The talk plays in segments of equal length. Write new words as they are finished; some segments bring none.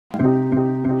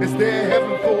Is there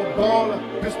heaven for a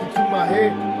baller? Pistol to my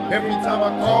head. Every time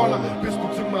I call her, pistol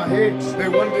to my head. They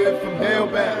wonder if I'm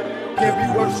hellbound. Can't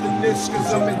be worse than this,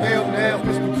 cause I'm in hell now.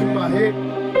 Pistol to my head.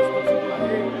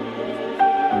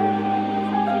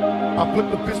 I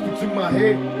put the pistol to my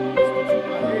head.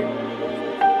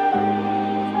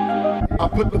 I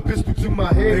put the pistol to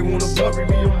my head. They wanna bury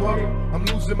me, I'm worried. I'm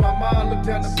losing my mind. Look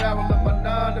down the barrel of my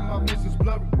 9 and my vision's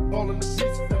blurry. Falling to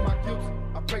pieces and my guilt.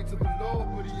 I pray to the Lord,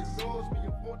 but he ignores me,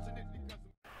 unfortunately.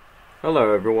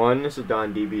 Hello everyone, this is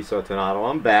Don DB Sortanato.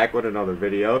 I'm back with another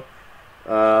video.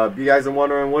 You guys are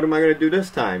wondering what am I going to do this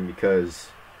time, because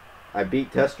I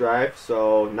beat Test Drive,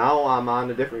 so now I'm on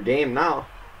a different game now.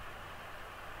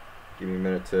 Give me a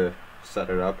minute to set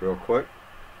it up real quick.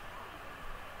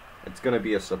 It's going to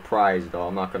be a surprise though,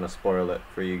 I'm not going to spoil it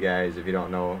for you guys if you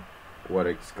don't know what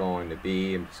it's going to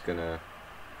be. I'm just going to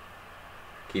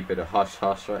keep it a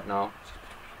hush-hush right now.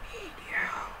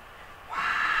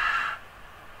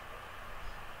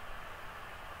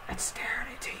 And staring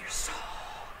into your soul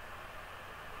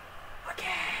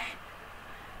again.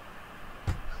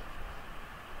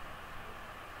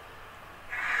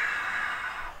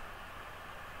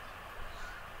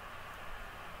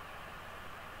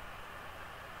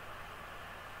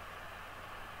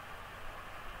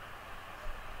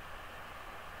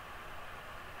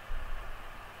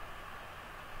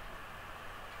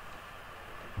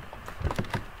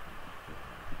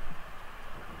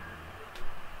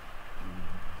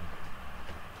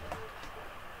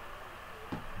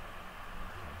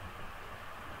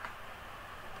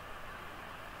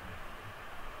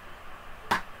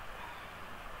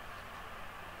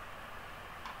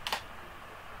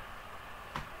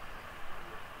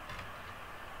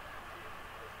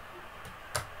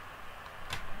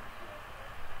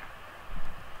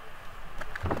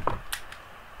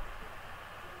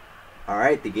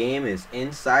 Alright, the game is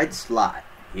inside slot.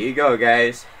 Here you go,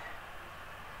 guys.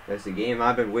 That's the game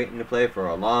I've been waiting to play for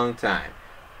a long time.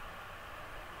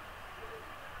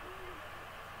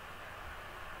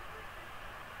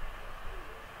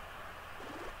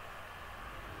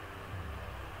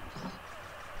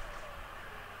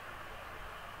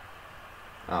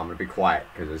 Oh, I'm gonna be quiet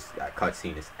because this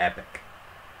cutscene is epic.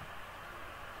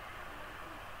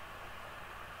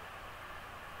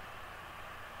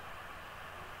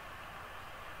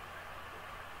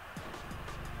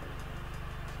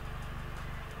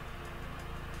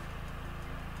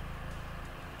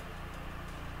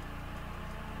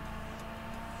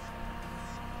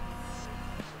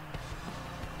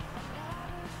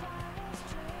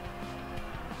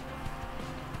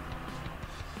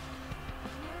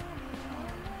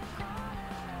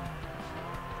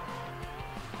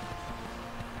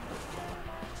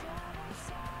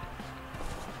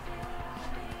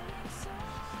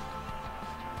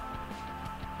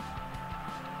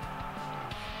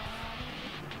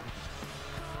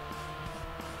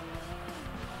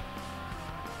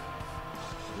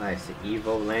 Nice, the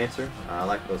Evo Lancer. I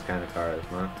like those kind of cars,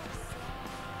 man.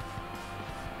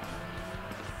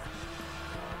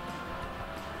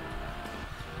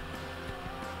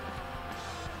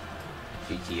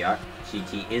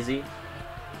 GT Izzy,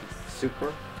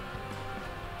 Super.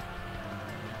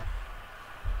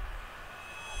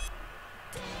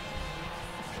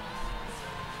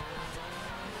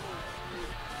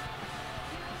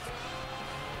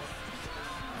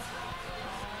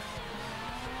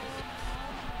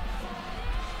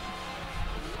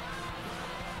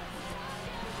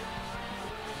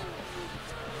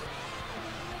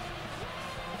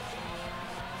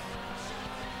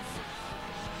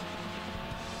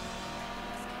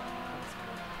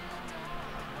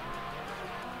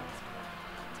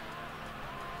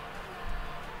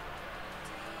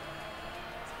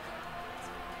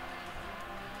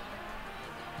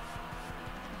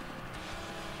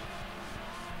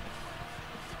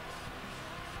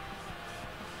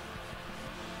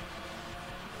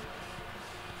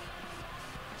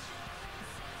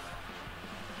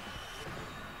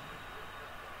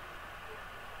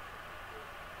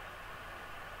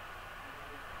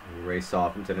 Race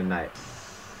off into the night.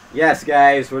 Yes,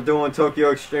 guys, we're doing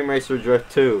Tokyo Extreme Racer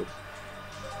Drift 2.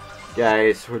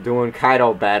 Guys, we're doing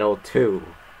Kaido Battle 2.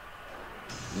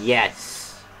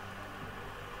 Yes.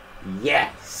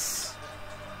 Yes.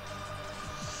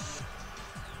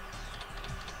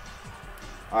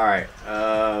 Alright,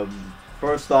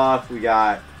 first off, we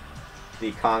got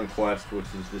the Conquest, which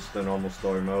is just the normal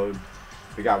story mode.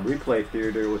 We got Replay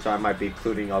Theater, which I might be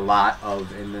including a lot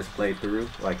of in this playthrough,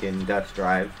 like in Test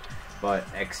Drive. But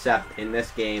except in this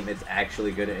game, it's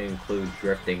actually going to include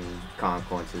drifting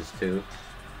consequences too.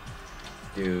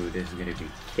 Dude, this is going to be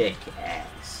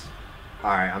kick-ass.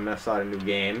 Alright, I'm gonna start a new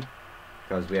game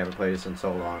because we haven't played this in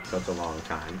such a long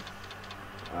time.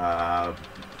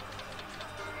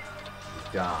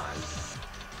 John.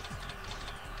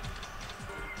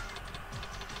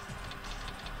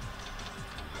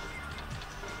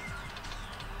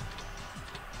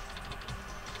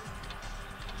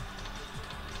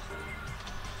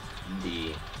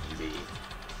 D.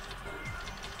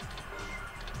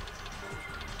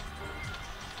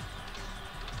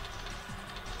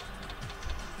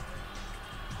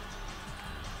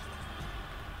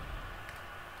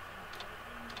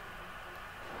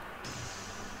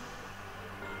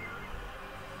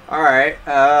 Alright,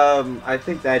 I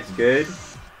think that's good.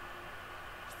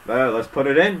 But let's put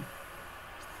it in.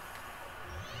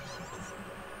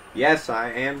 Yes,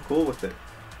 I am cool with it.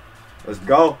 Let's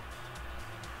go.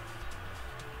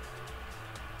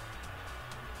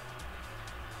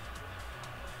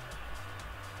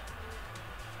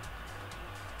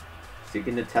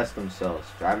 Seeking to test themselves,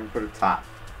 driving for the top.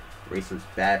 Racers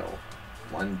battle,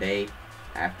 one day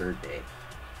after day.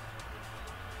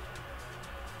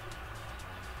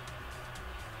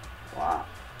 Wow,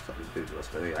 something ridiculous.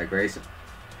 Like racing.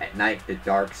 At night, the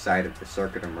dark side of the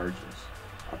circuit emerges.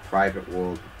 A private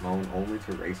world known only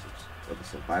to racers, where the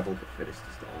survival of the fittest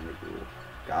is the only rule.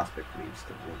 Gossip leads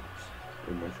to rumors.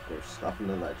 Rumors grow stuff in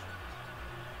the legend.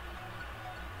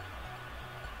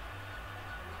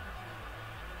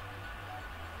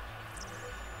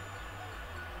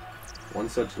 One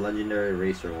such legendary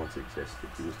racer once existed.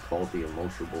 He was called the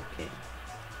Emotional King.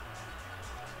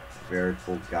 A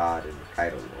veritable god in the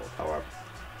Kaido world, however.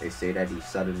 They say that he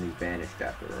suddenly vanished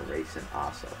after a race in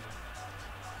Asa.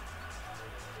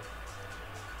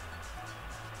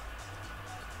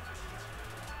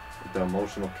 With the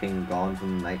Emotional King gone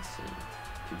from the night scene,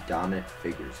 two dominant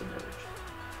figures emerged.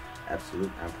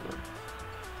 Absolute Emperor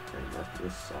and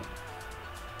Merciless Sun.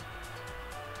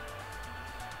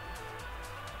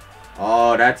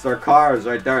 Oh, that's their cars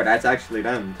right there. That's actually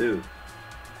them, too.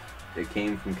 They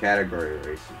came from category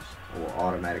racers, or were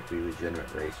automatically legitimate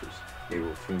racers. They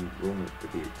were rumored to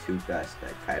be the two best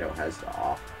that Kaido has to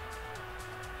offer.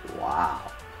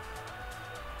 Wow.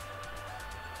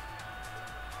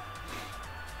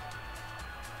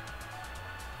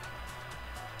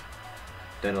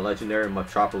 Then a legendary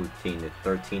Metropolis team, the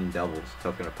 13 Devils,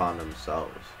 took it upon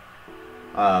themselves.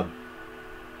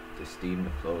 To steam the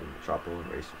flow of Metropolis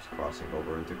racers crossing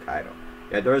over into Kaido.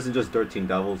 Yeah, there isn't just 13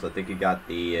 Devils. I think you got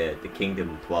the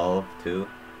Kingdom 12 too.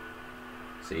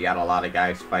 So you got a lot of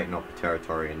guys fighting over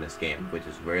territory in this game, which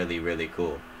is really, really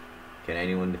cool. Can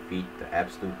anyone defeat the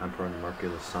absolute Emperor and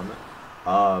Merciless Summit?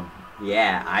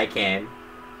 Yeah, I can.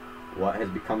 What has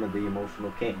become of the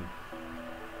Emotional King?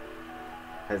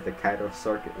 Has the Kaido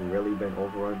circuit really been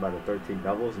overrun by the 13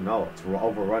 Devils? No, it's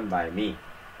overrun by me.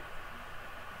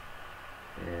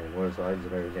 And what is the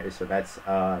legendary? So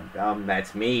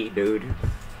that's me, dude.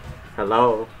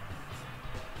 Hello.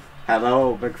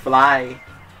 Hello, McFly.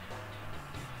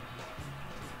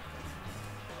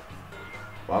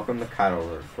 Welcome to Kaido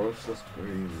World. First, let's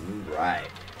bring a new ride.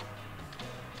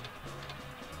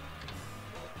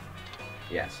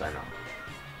 Yes, I know.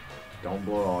 Don't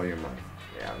blow all your money.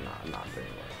 Yeah, I'm not doing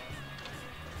that.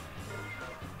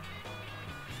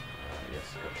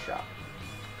 Yes, go shop.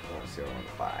 I want to see what I want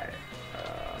to buy.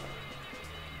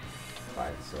 Buy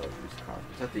and sell used car.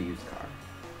 Is that the used car?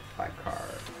 Buy car.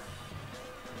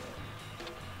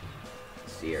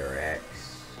 CRX.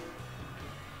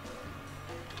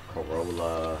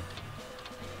 Corolla.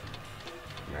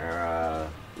 Camaro.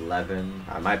 11.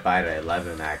 I might buy it at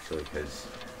 11 actually, because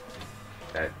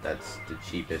that's the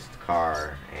cheapest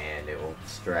car and it will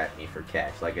strap me for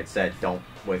cash. Like it said, don't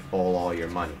blow all your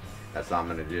money. That's what I'm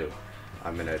gonna do.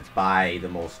 I'm gonna buy the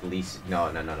most least. No.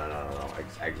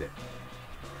 Exit.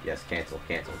 Yes, cancel.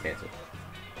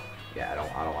 Yeah, I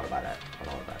don't want to buy that.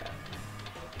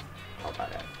 I'll buy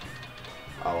that.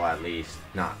 Oh, at least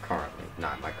not currently.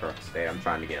 Not in my current state. I'm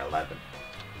trying to get 11.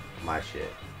 My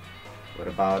shit. What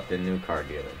about the new car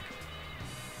dealer?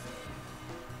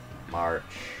 March.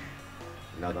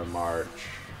 Another March.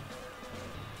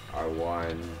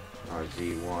 R1.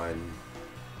 RZ1.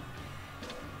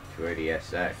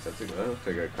 280SX. That's a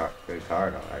good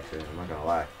car though, actually. I'm not gonna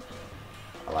lie.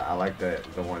 I like the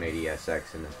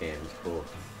 180SX in this game. It's cool.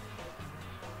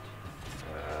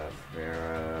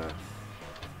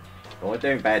 The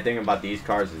only bad thing about these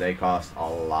cars is they cost a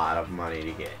lot of money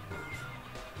to get.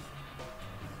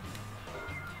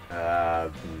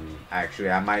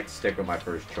 Actually, I might stick with my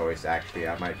first choice. Actually,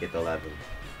 I might get the 11.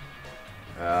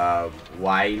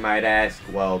 Why, you might ask?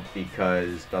 Well,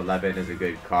 because the 11 is a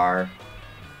good car.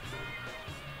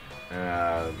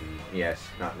 Yes,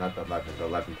 not the 11, the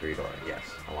 11 3-door. Yes,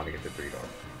 I want to get the 3-door.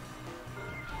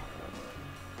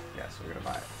 Yes, we're gonna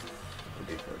buy it. We'll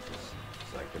do purchase.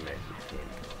 Select the menu, game,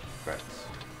 credits.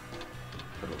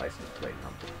 For the license plate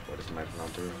number. What is my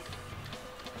number?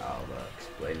 I'll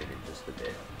explain it in just a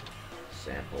bit.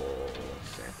 Sample.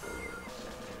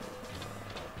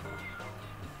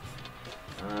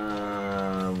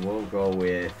 We'll go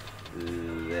with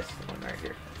this one right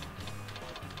here.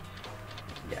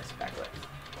 Yes, backlit.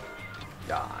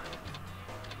 Done.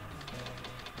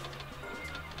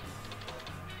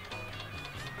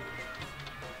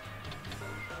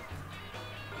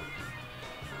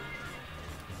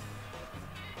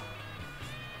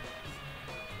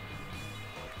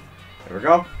 There we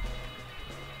go.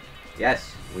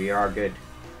 Yes, we are good.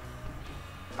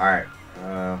 Alright.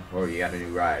 Oh, you got a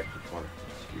new ride. Which one?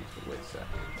 Wait a sec.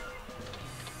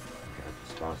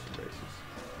 Sponsored races.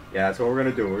 Yeah, that's what we're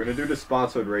gonna do. We're gonna do the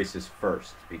sponsored races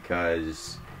first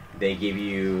because they give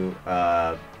you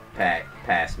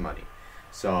pass money.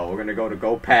 So we're gonna go to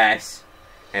Go Pass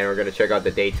and we're gonna check out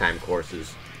the daytime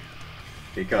courses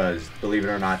because believe it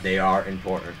or not, they are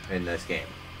important in this game.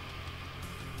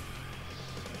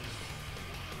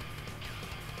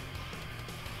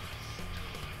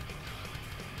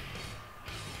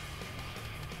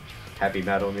 Heavy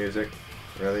metal music,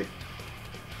 really?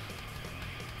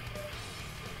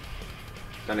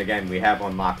 Then again, we have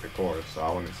unlocked the course, so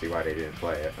I wouldn't see why they didn't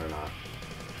play it or not.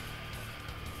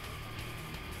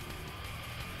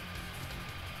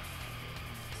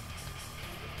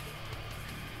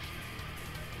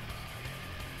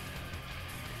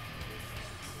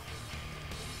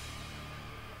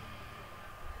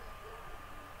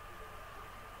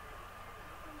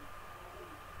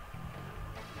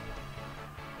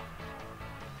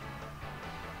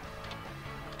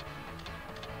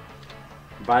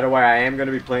 By the way, I am going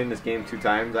to be playing this game 2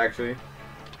 times, actually.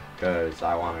 Because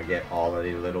I want to get all of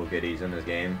the little goodies in this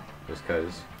game. Just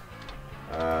because.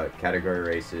 Category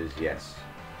races, yes.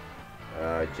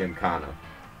 Gymkhana.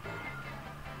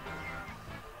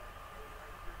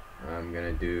 I'm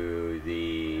going to do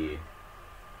the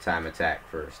time attack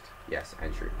first. Yes,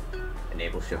 entry.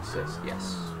 Enable shift assist,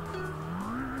 yes.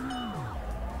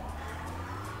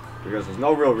 Because there's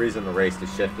no real reason to race the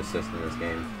shift assist in this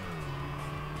game.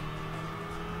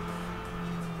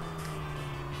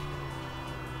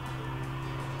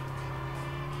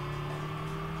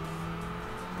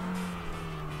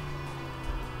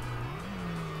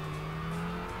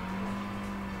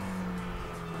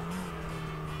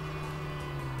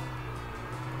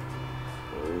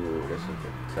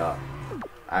 Tough.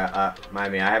 I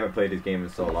mean, I haven't played this game in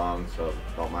so long, so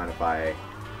don't mind if I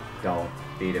don't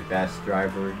be the best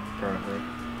driver currently.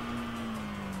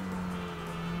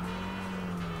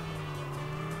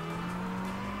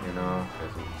 You know,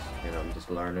 I'm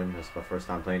just learning. This is my first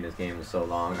time playing this game in so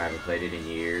long. I haven't played it in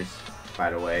years. By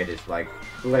the way, it's like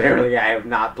literally I have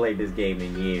not played this game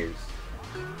in years.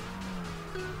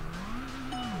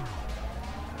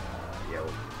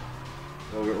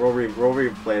 We'll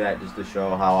replay that just to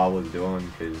show how I was doing,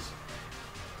 because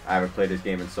I haven't played this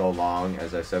game in so long,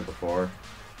 as I said before.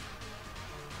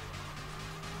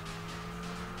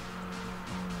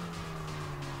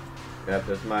 Yep,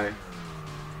 that's my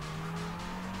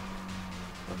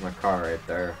car right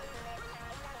there.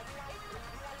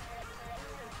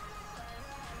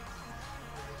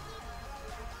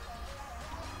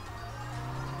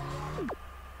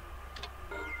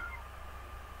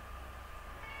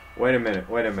 Wait a minute.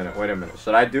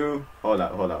 Should I do... Hold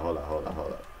up. Hold up,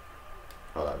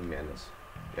 let me end this.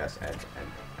 Yes, end.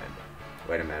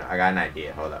 Wait a minute, I got an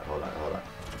idea. Hold up.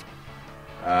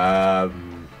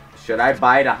 Should I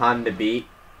buy the Honda Beat?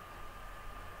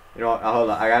 You know what,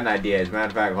 hold up, I got an idea. As a matter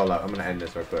of fact, hold up, I'm gonna end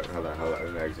this real quick. Hold on.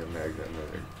 Let me exit.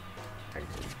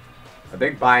 I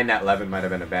think buying that 11 might have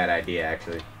been a bad idea,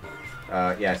 actually.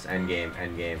 Yes, end game.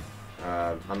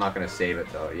 I'm not gonna save it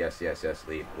though. Yes.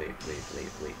 Leave.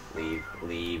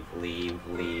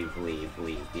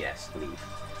 Yes, leave.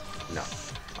 No,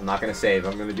 I'm not gonna save.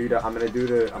 I'm gonna do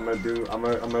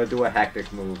a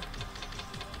hectic move.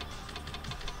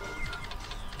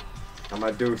 I'm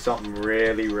gonna do something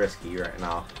really risky right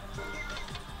now.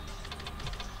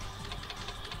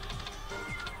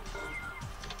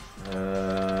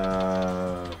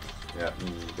 Yeah,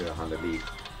 do the Honda Beat.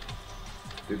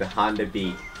 Do the Honda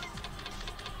Beat.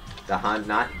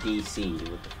 Not DC.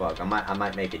 What the fuck? I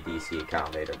might make a DC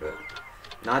account later, but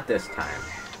not this time.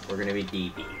 We're gonna be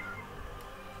DB.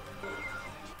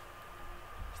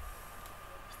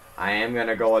 I am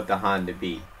gonna go with the Honda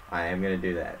Beat. I am gonna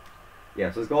do that.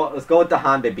 Yes, let's go with the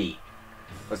Honda Beat.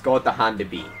 Yes,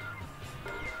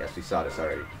 we saw this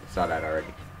already. We saw that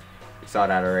already. You saw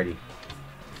that already.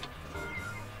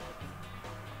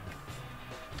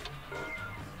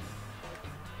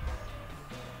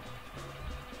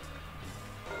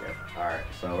 Yep. Alright,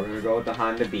 so we're gonna go with the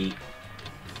Honda Beat.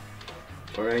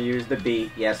 We're gonna use the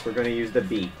Beat. Yes, we're gonna use the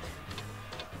Beat.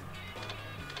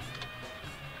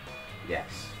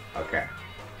 Yes. Okay.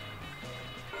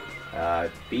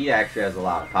 Beat actually has a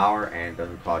lot of power and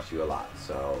doesn't cost you a lot,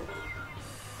 so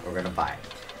we're gonna buy it.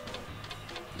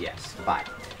 Yes, buy it.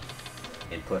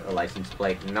 Input a license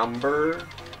plate number.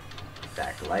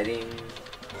 Backlighting.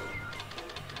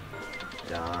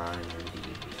 Don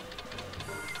DB.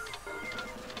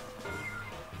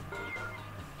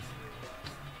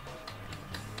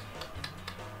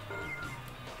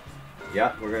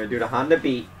 Yep, we're gonna do the Honda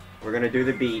Beat. We're gonna do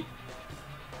the Beat.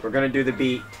 We're gonna do the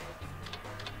Beat.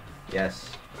 Yes.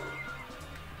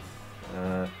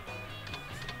 Alright.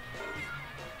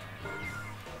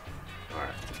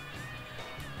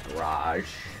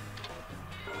 Garage.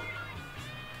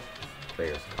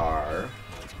 Player's car.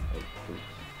 Oh, oops.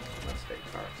 Let's stay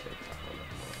car. Stay car.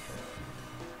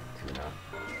 Tuna.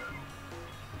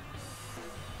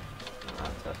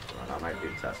 Not test run. I might do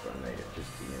test run later,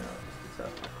 just to, you know, just to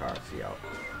test my car,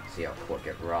 see how quick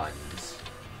it runs.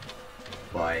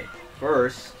 But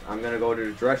first, I'm gonna go to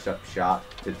the dress-up shop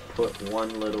to put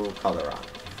one little color on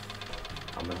it.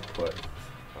 I'm gonna put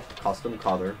a custom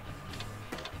color.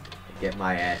 Get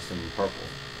my ass some purple.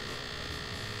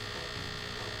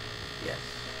 Yes.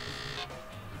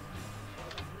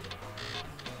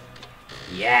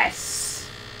 Yes!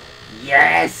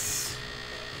 Yes!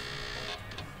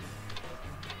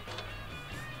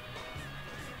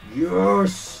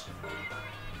 Yes!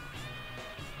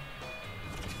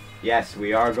 Yes,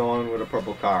 we are going with a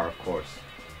purple car, of course.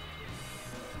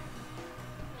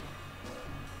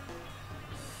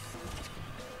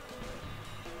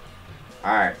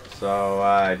 Alright,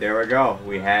 so there we go.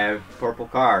 We have purple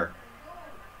car.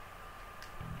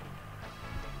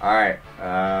 Alright,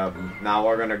 now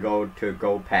we're gonna go to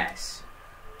Go Pass.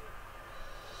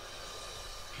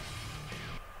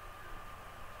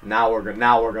 Now we're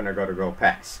gonna go to Go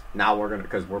Pass. Now we're gonna,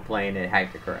 because we're playing in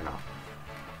Hectic right now.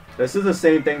 This is the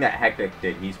same thing that Hectic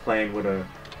did. He's playing with a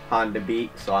Honda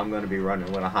Beat, so I'm gonna be running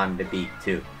with a Honda Beat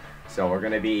too. So we're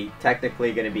gonna be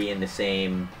technically gonna be in the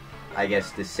same, I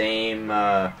guess the same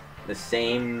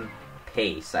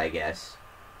pace, I guess.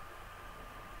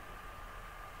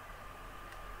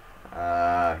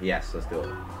 Yes, let's do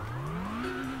it.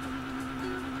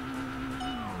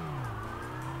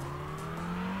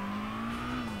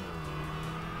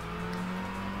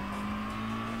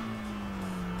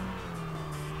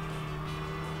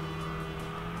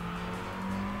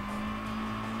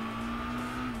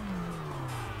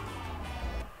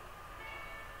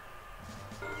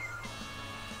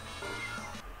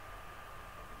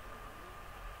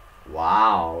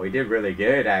 Wow, we did really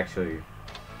good actually.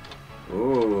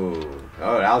 Ooh.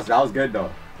 Oh, that was good though.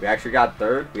 We actually got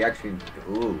third. We actually,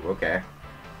 ooh, okay.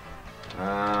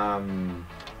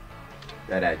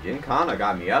 That Gincana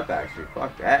got me up actually.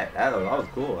 Fuck that. That was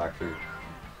cool actually.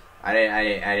 I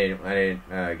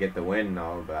didn't get the win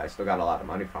though, but I still got a lot of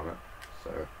money from it.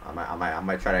 So I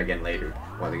might try that again later.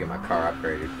 Want to get my car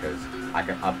upgraded because I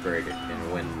can upgrade it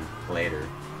and win later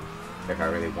if I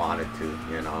really wanted to,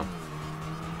 you know.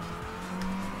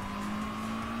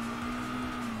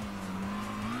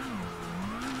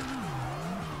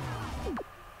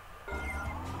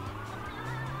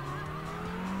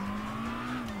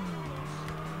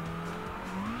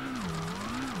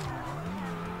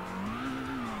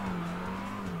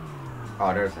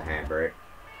 Oh, there's the handbrake.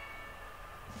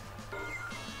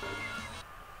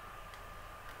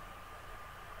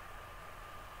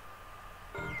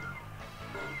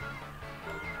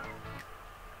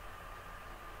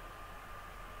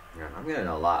 Man, I'm getting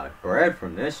a lot of bread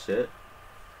from this shit.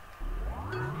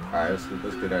 Alright, let's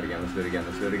do that again. Let's do it again.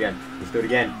 Let's do it again. Let's do it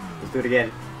again. Let's do it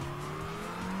again.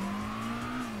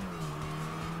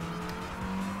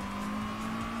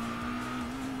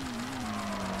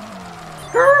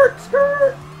 Skirt!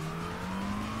 Skirt!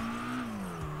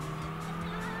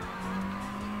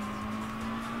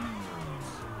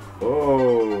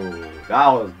 Oh, that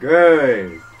was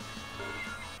good.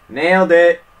 Nailed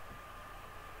it.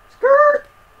 Skirt!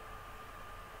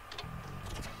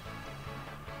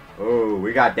 Oh,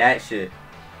 we got that shit.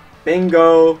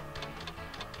 Bingo.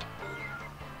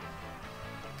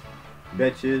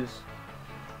 Bitches.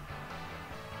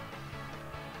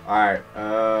 Alright,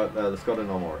 let's go to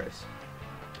normal race.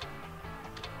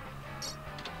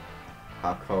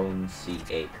 Hakone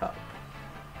CA Cup.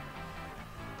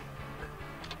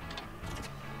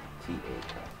 TA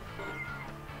Cup.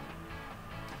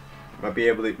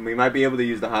 We might be able to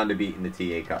use the Honda Beat in the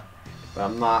TA Cup. But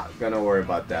I'm not going to worry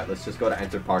about that. Let's just go to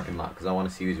enter parking lot because I want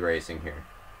to see who's racing here.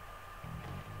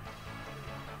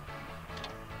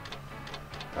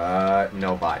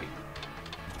 Nobody.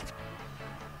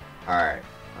 Alright.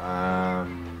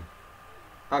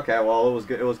 Okay, well, it was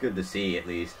good. It was good to see, at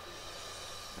least.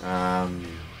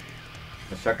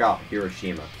 Let's check out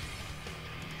Hiroshima.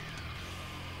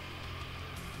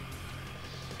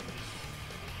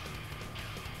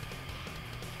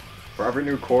 For every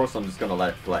new course, I'm just gonna let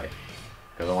it play.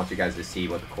 Because I want you guys to see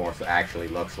what the course actually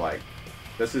looks like.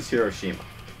 This is Hiroshima.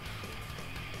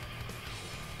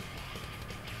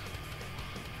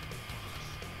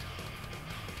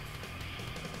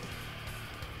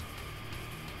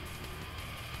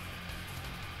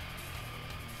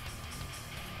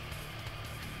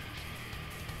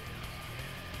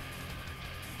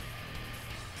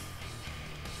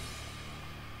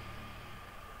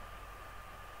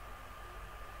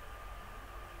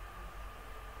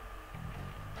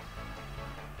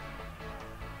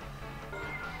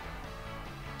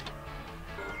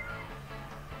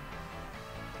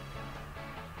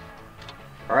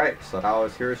 Alright, so that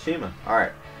was Hiroshima.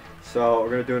 Alright, so we're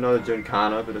going to do another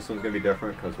Gymkhana, but this one's going to be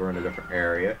different because we're in a different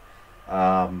area.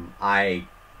 I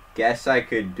guess I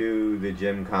could do the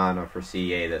Gymkhana for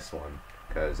CA this one,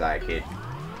 because I could,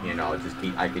 you know,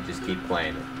 I could just keep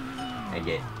playing it and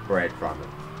get bread from it.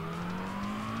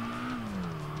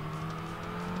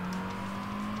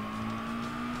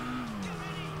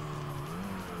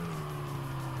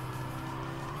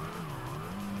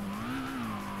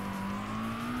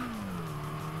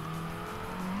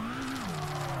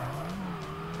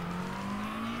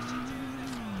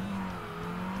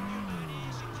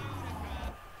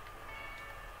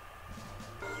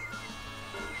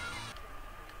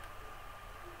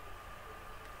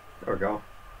 There we go.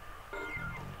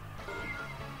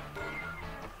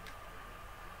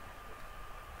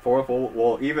 Fourth,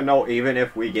 well, even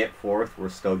if we get fourth, we're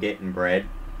still getting bread,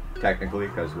 technically,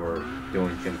 because we're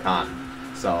doing Gymkhana.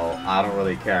 So, I don't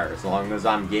really care. As long as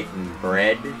I'm getting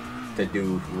bread to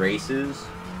do races,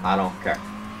 I don't care.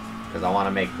 Because I want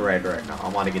to make bread right now. I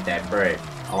want to get that bread.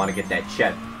 I want to get that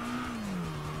cheddar.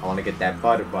 I want to get that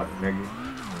butter, nigga.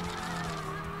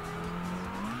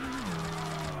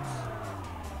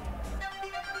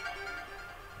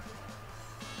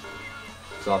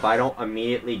 So if I don't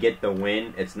immediately get the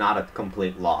win, it's not a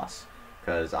complete loss.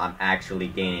 Because I'm actually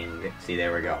gaining... See,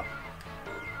 there we go.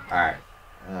 Alright.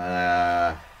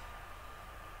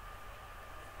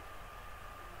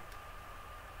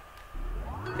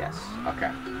 Yes,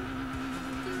 okay.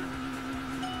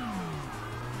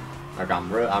 Like,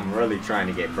 I'm really trying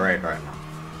to get bread right now.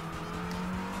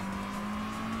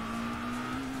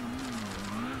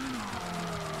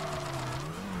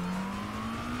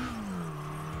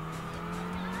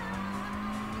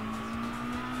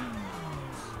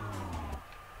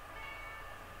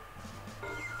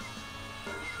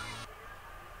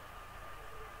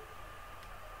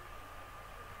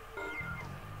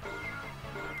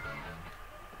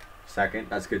 Second,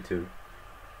 that's good too.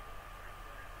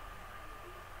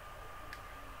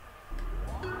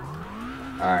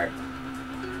 Alright.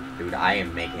 Dude, I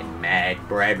am making mad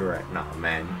bread right now,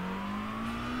 man.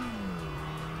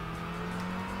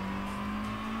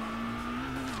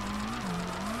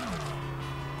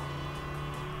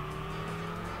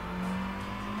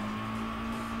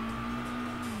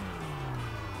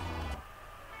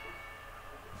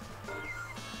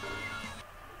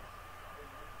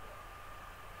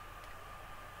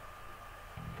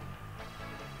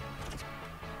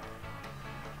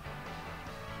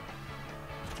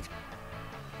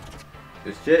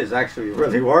 This shit is actually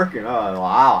really working. Oh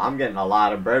wow, I'm getting a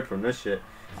lot of bread from this shit.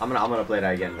 I'm gonna play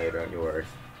that again later. Don't you worry.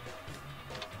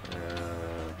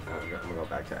 I'm gonna go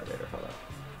back to that later. Hold up.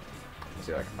 Let's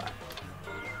see what I can buy.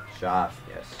 Shop,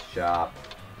 yes, shop.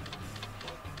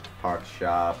 Park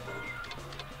shop.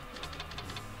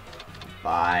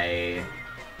 Buy.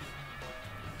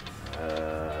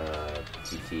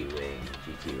 GT wing.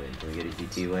 GT wing. Can we get a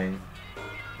GT wing?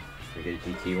 Can we get a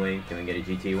GT wing? Can we get a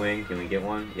GT wing? Can we get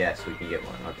one? Yes, we can get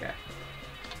one. Okay.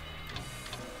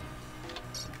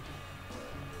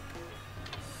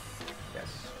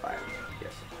 Yes, fire.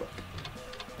 Yes, equip.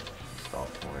 Install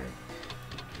point.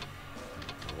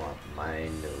 I want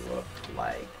mine to look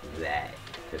like that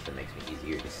because it makes me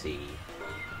easier to see.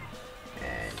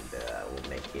 And we'll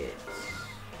make it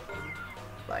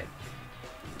like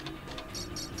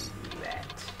that.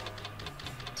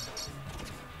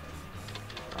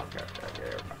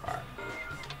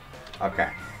 Okay.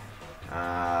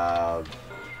 Alright,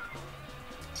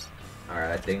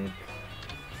 I think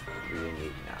we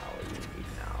need now. We need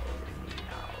now. We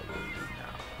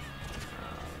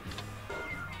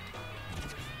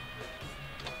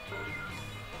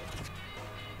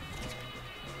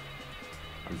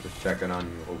checking on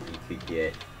what we could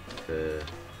get to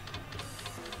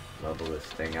level this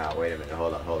thing out. Wait a minute,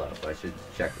 hold up. I should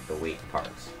check the weight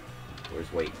parts.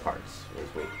 Where's weight parts?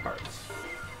 Where's weight parts?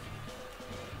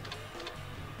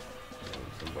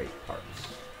 Some weight parts.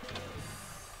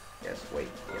 Yes, weight,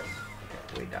 yes.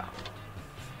 Okay, way down.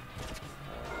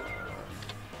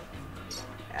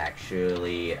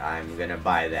 Actually, I'm gonna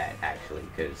buy that, actually,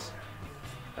 because,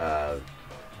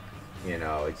 you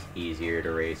know, it's easier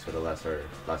to race with a lesser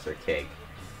kick.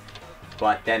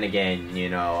 But then again, you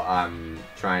know, I'm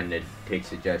trying to take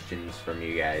suggestions from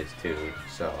you guys too,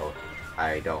 so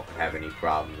I don't have any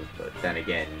problems. But then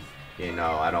again, you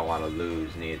know, I don't want to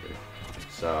lose neither.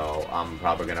 So I'm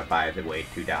probably gonna buy the way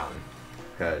 2 down,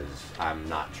 because I'm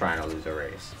not trying to lose a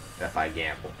race if I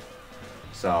gamble.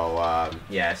 So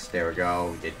yes, there we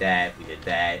go. We did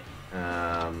that.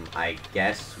 I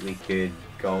guess we could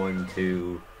go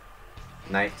into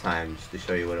nighttime just to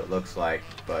show you what it looks like.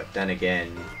 But then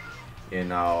again, you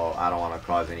know, I don't want to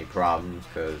cause any problems,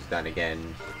 because then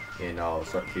again, you know,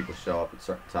 certain people show up at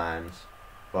certain times.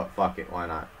 But fuck it, why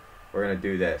not? We're gonna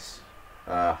do this.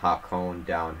 Hakone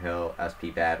downhill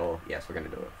SP battle. Yes, we're gonna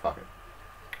do it. Fuck it.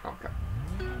 Okay.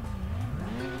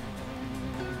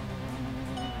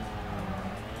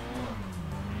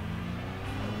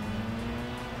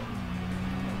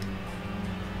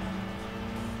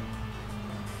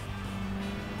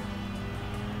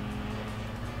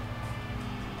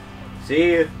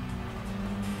 See you.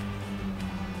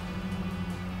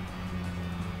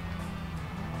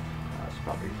 I should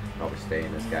probably stay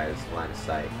in this guy's line of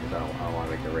sight, because I don't want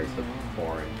to make the race look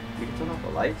boring. You can turn off the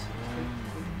lights.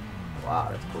 Wow,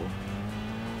 that's cool.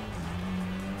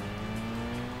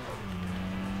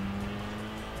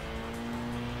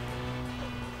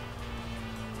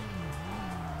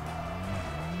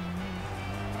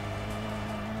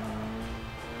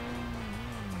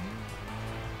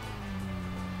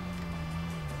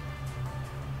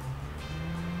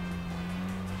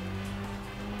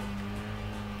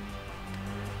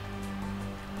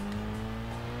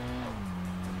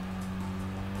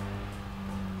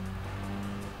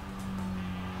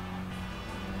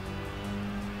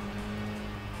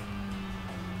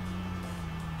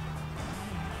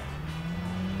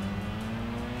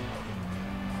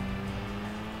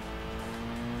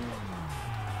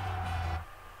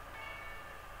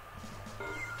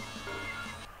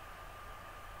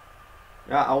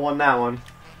 Yeah, I won that one.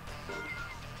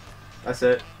 That's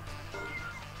it.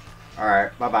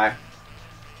 Alright, bye-bye.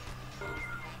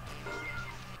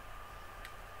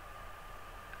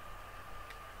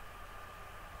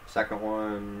 Second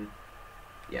one.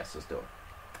 Yes, let's do it.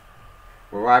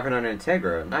 We're arriving on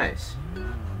Integra. Nice.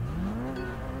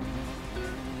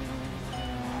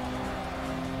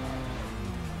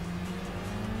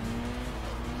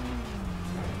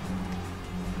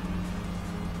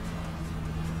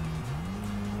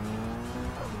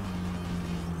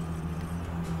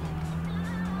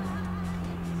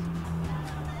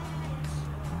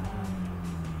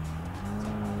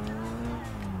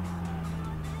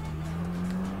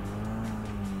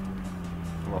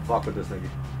 I'm gonna fuck with this nigga.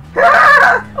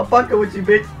 I'm fucking with you,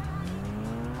 bitch.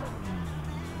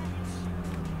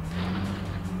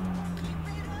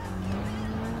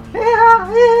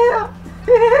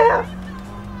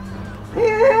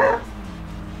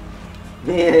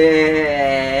 Yeah.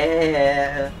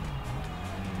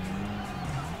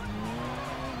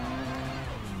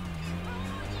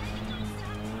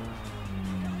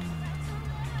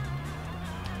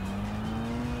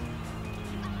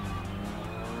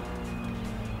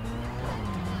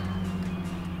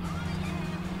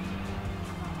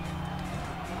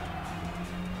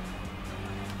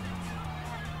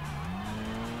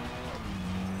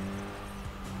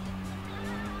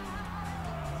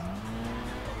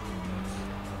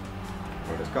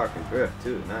 Oh, this car can drift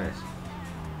too, nice.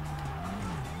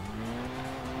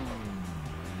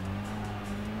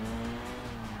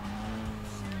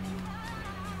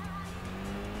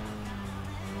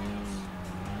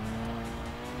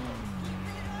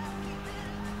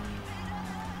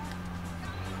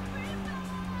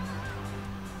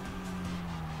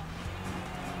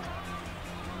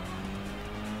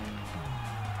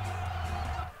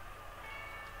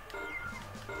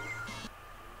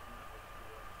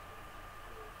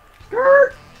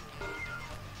 There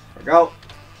we go.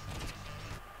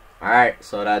 Alright,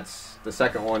 so that's the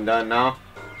second one done now.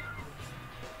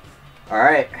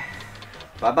 Alright.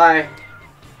 Bye-bye,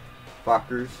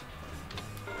 fuckers.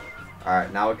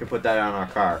 Alright, now we can put that on our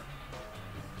car.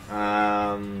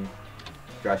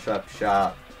 Dress up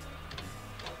shop.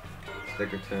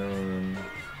 Sticker tune.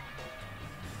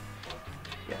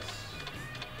 Yes.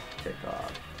 Take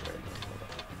off.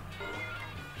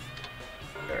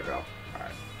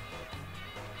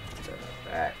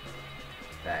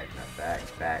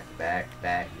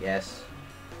 back. Yes.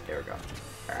 There we go.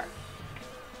 Alright.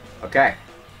 Okay.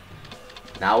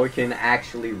 Now we can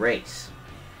actually race.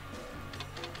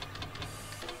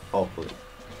 Hopefully.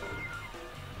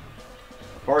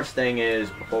 The first thing is,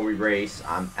 before we race,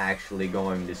 I'm actually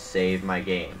going to save my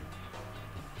game.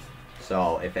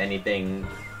 So, if anything,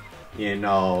 you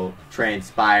know,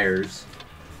 transpires,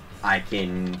 I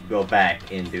can go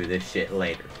back and do this shit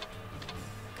later.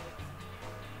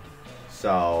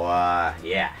 So,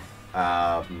 yeah.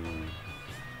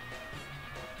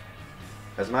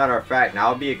 As a matter of fact,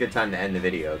 now would be a good time to end the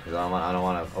video, because I don't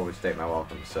want to overstate my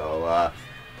welcome. So,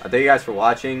 I thank you guys for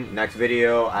watching. Next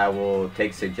video, I will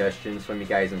take suggestions from you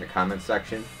guys in the comments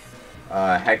section.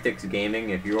 Hectic's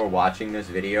Gaming, if you are watching this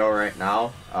video right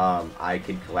now, I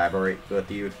can collaborate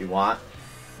with you if you want.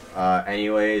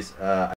 Anyways,